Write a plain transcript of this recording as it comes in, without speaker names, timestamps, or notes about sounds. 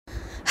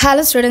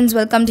Hello students,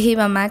 welcome to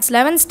Hiba Max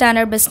 11th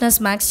Standard Business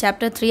Max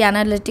Chapter 3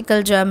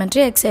 Analytical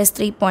Geometry Exercise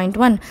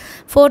 3.1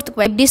 4th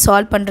எப்படி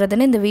solve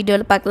பண்றதுன்னு இந்த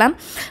வீடியோல பார்க்கலாம்.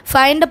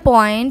 Find a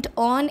point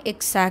on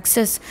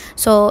x-axis.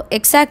 So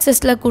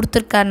x-axisல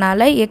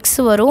கொடுத்திருக்கனால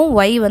x வரும்,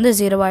 y வந்து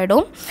 0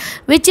 ஆயிடும்,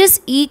 which is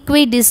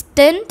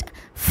equidistant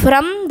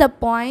from the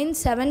point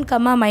 7,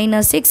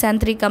 minus 6 and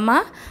 3,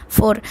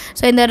 4.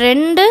 So இந்த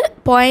ரெண்டு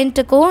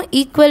பாயிண்ட்டுக்கும்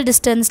ஈக்குவல்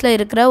டிஸ்டன்ஸில்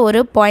இருக்கிற ஒரு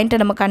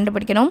பாயிண்ட்டை நம்ம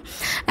கண்டுபிடிக்கணும்.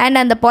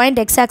 அண்ட் அந்த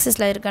பாயிண்ட் எக்ஸ்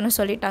ஆக்சிஸில் இருக்குன்னு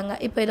சொல்லிட்டாங்க.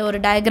 இப்போ இதை ஒரு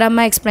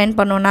டயக்ராமாக எக்ஸ்பிளைன்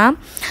பண்ணோன்னா,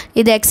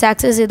 இது எக்ஸ்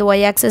ஆக்சிஸ், இது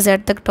ஒய் ஆக்சிஸ்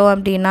எடுத்துக்கிட்டோம்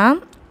அப்படின்னா,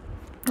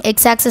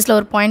 எக்ஸ் ஆக்சிஸில்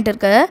ஒரு பாயிண்ட்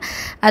இருக்குது,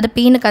 அது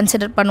பின்னு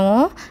கன்சிடர்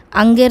பண்ணுவோம்.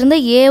 அங்கேருந்து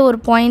ஏ ஒரு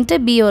பாயிண்ட்டு,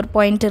 பி ஒரு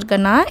பாயிண்ட்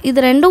இருக்குன்னா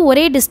இது ரெண்டும்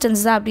ஒரே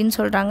டிஸ்டன்ஸ் தான் அப்படின்னு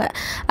சொல்கிறாங்க.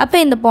 அப்போ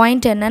இந்த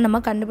பாயிண்ட் என்ன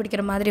நம்ம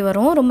கண்டுபிடிக்கிற மாதிரி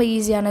வரும். ரொம்ப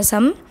ஈஸியான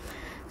some.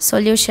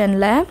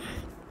 சொல்யூஷனில்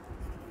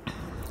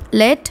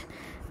let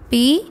p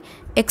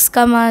x,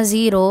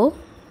 0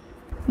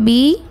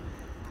 be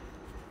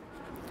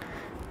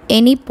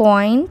any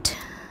point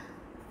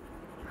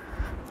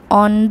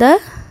on the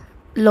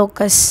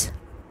locus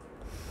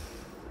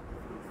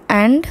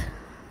and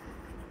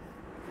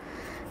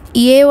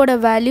a oda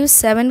value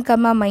 7,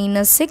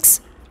 minus 6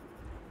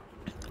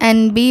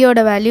 and b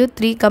oda value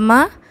 3,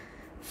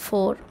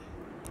 4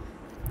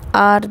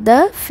 are the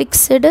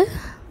fixed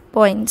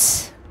points.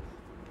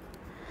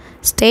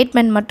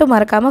 Statement மட்டும்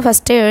மறக்காமல்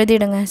ஃபஸ்ட்டே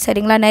எழுதிடுங்க,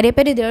 சரிங்களா? நிறைய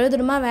பேர் இது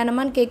எழுதணுமா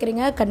வேணாமான்னு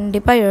கேட்குறீங்க,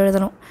 கண்டிப்பாக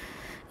எழுதணும்.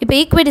 இப்போ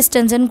ஈக்குவி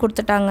டிஸ்டன்ஸ்ன்னு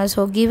கொடுத்துட்டாங்க.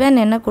 ஸோ கிவன்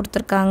என்ன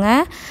கொடுத்துருக்காங்க,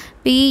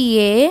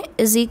 PA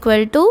is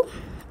equal to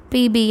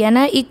PB,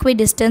 ஏன்னா ஈக்குவி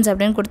டிஸ்டன்ஸ்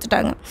அப்படின்னு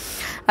கொடுத்துட்டாங்க.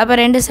 அப்போ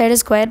ரெண்டு சைடு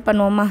ஸ்கொயர்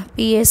பண்ணுவோமா,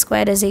 PA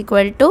square is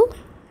equal to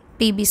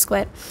PB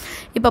square.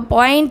 இப்போ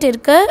பாயிண்ட்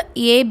இருக்குது,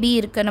 AB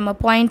இருக்குது, நம்ம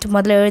பாயிண்ட்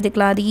முதல்ல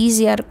எழுதிக்கலாம், அது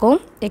ஈஸியாக இருக்கும்.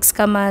 x,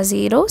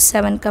 0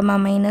 7,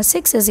 minus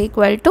 6 is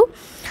equal to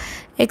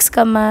x,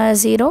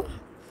 0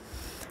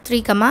 3,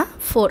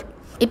 4.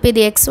 இப்போ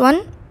இது x1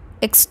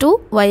 x2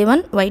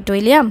 y1 y2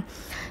 இல்லையா?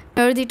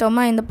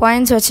 எழுதிட்டோமா? இந்த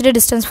பாயிண்ட்ஸ் வச்சுட்டு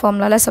டிஸ்டன்ஸ்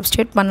ஃபார்முலால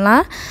சப்ஸ்டியூட்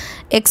பண்ணலாம்.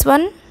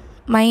 x1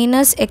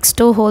 minus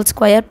x2 whole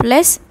square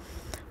plus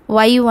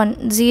y1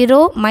 0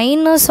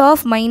 minus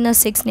of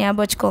minus 6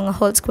 ஞாபகம் வச்சுக்கோங்க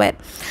whole square,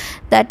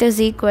 that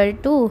is equal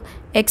to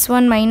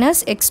x1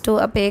 minus x2,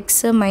 அப்போ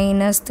x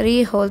minus 3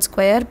 whole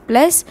square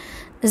plus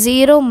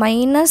 0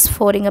 minus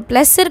 4. இங்கே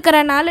plus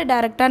இருக்கிறனால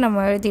டேரெக்டாக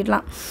நம்ம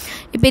எழுதிடலாம்.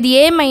 இப்போ இது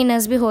a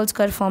minus b whole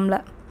square ஃபார்மில்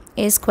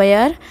a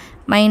square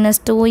minus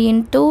 2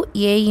 into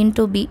a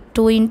into b,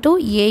 2 into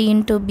a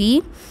into b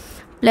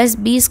plus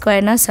b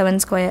ஸ்கொயர்னா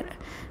 7 square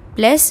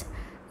plus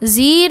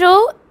 0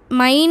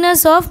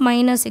 minus of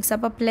minus 6,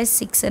 அப்போ ப்ளஸ்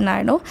 6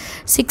 ஆகிடும்.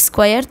 6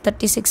 ஸ்கொயர்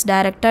 36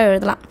 டேரெக்டாக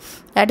எழுதலாம்.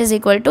 That is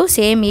equal to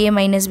same a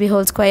minus b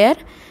whole square,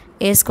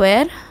 a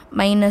square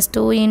minus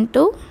 2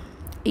 into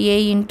a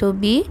into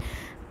b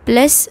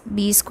plus b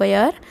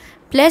square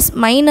plus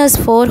minus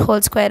 4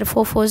 whole square,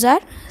 4 4s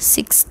are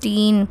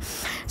 16.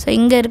 so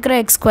இங்க இருக்கிற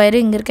x square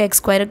இங்க இருக்கிற x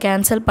square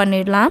cancel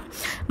பண்ணிடலாம்.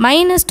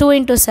 minus 2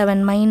 into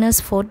 7 minus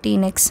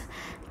 14x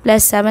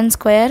plus 7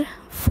 square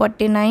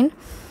 49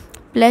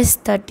 plus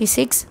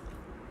 36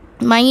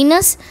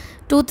 minus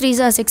 2 3s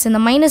are 6.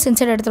 இந்த minus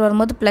inside எடுத்து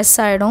வரும்போது plus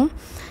ஆயிடும்,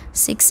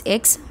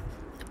 6x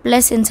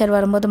plus inside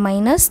வரும்போது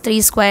minus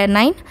 3 square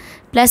 9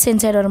 plus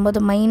inside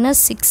வரும்போது minus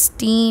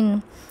 16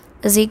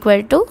 is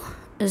equal to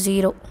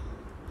 0.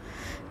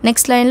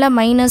 next line la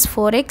minus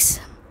 4x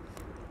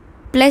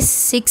plus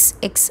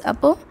 6x,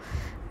 அப்போ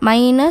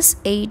minus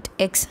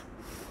 8x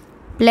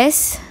plus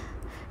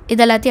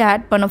இதெல்லாத்தையும்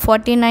add பண்ணும்,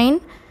 49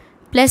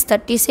 plus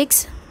 36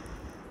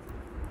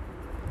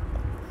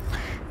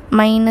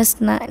 minus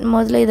 9,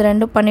 முதல்ல இது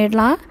ரெண்டும்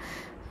பண்ணிடலாம்.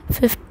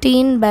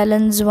 15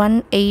 balance 1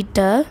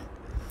 8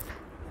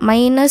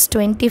 minus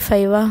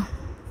 25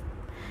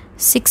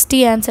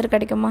 60 ஆன்சர்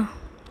கிடைக்குமா?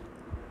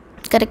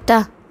 கரெக்டா?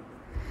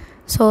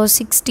 So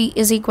 60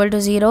 is equal to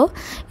 0.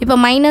 இப்போ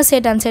மைனஸ்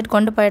 8 அன்சைட்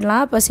கொண்டு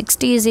போயிடலாம். அப்போ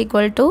 60 is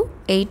equal to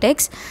 8x.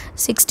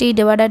 60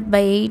 divided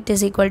by 8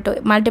 is equal to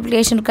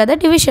மல்டிப்ளிகேஷனுக்கு அதை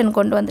டிவிஷன்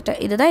கொண்டு வந்துட்டேன்.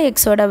 இதுதான்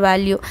எக்ஸோட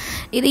வேல்யூ.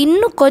 இது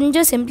இன்னும்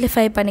கொஞ்சம்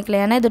சிம்பிளிஃபை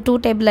பண்ணிக்கலாம், ஏன்னா இது 2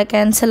 டேபிளில்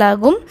கேன்சல்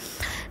ஆகும்.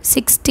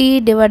 60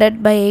 divided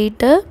by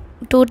 8,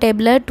 2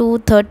 டேபிளில் 2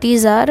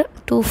 30s are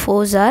 2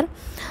 4s are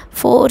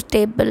 4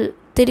 table,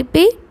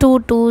 திருப்பி 2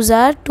 2s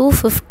are 2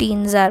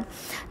 15s are.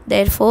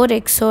 therefore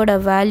xோட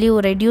value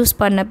reduce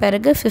பண்ண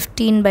பிறகு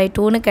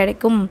 15/2ன்னு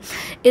கிடைக்கும்.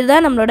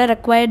 இதுதான் நம்மளோட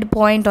ரெக்வயர்டு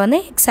பாயிண்ட் வந்து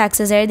X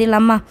axis.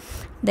 எழுதிடலாமா?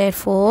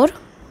 therefore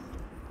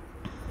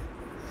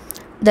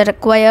the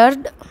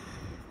required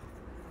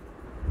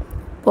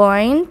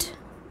point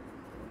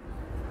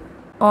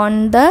on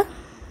the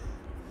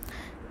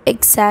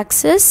x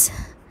axis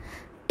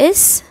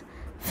is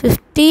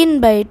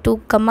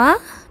 15/2,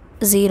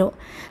 0.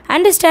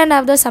 Understand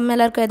of the some.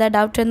 எல்லாருக்கும் ஏதாவது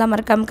டவுட் இருந்தால்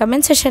மறக்காம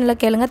கமெண்ட் செஷனில்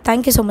கேளுங்க.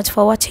 தேங்க்யூ ஸோ மச்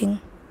ஃபார் வாட்சிங்.